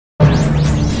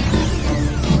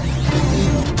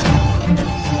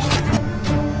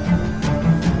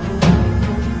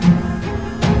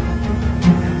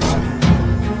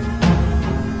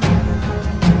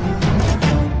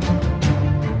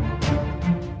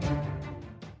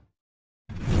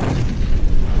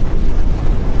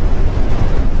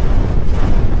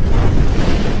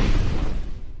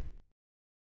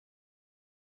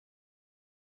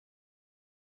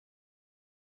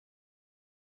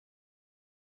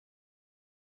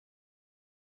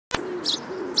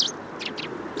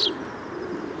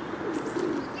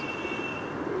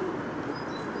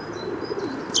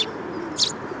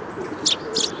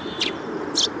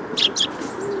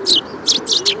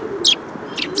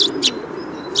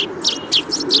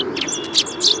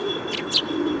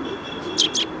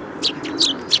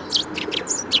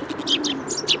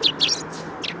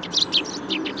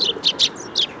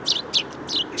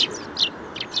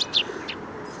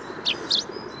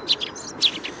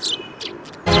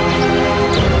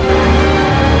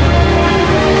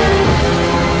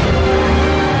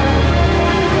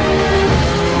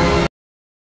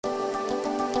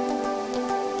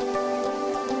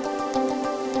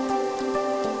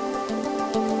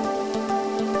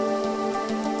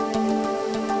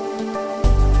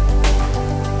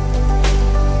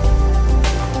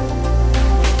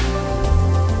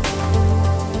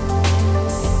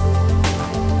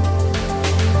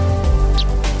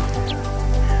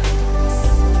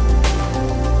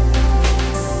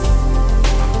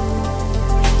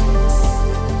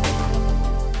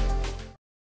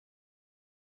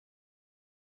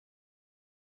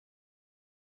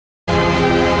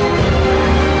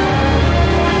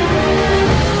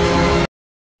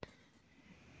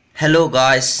Hello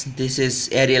guys, this is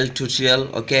aerial tutorial.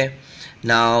 Okay,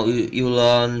 now you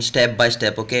learn step by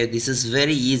step. Okay, this is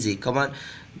very easy. Come on,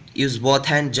 use both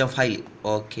hand, jump high.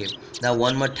 Okay, now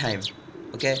one more time.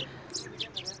 Okay,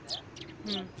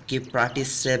 hmm keep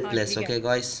practice safe हाँ place. ठीक है Okay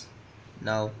guys,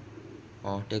 now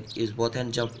take use both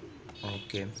hand, jump.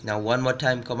 Okay, now one more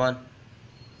time. Come on,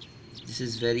 this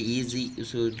is very easy. You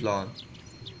should learn.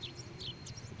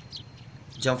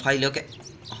 Jump high. Okay,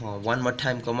 one more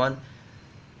time. Come on.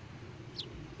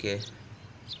 Okay,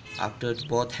 after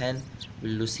both hand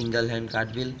we'll do single hand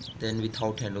cartwheel, then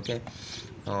without hand. Okay,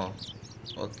 oh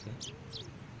okay,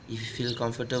 if you feel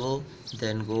comfortable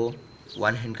then go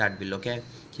one hand cartwheel. Okay,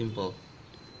 simple.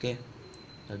 Okay,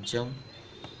 now jump.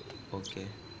 Okay,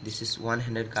 this is one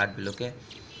handed cartwheel. Okay,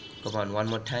 come on, one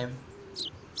more time,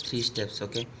 three steps.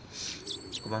 Okay,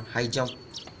 come on, high jump.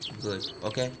 Good.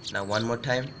 Okay, now one more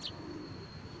time.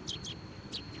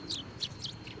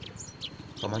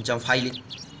 Come on, jump highly.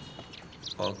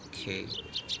 Okay,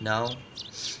 now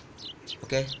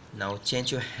okay, now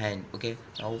change your hand. Okay,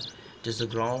 now just the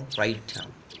ground, right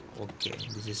down. Okay,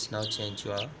 this is now change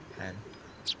your hand.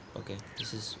 Okay,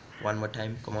 this is one more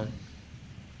time. Come on,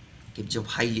 keep jump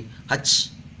highly. Hutch.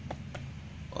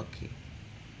 Okay,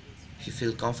 if you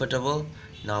feel comfortable,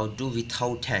 now do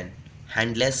without hand,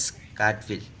 handless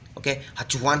cartwheel. Okay,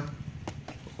 hutch one.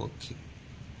 Okay,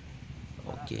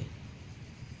 okay,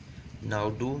 now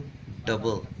do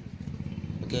double.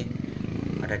 Okay,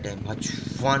 at a time, hutch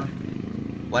one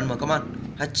more. Come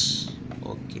on, hutch.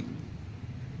 Okay,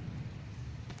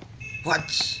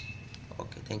 watch.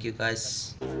 Okay, thank you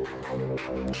guys.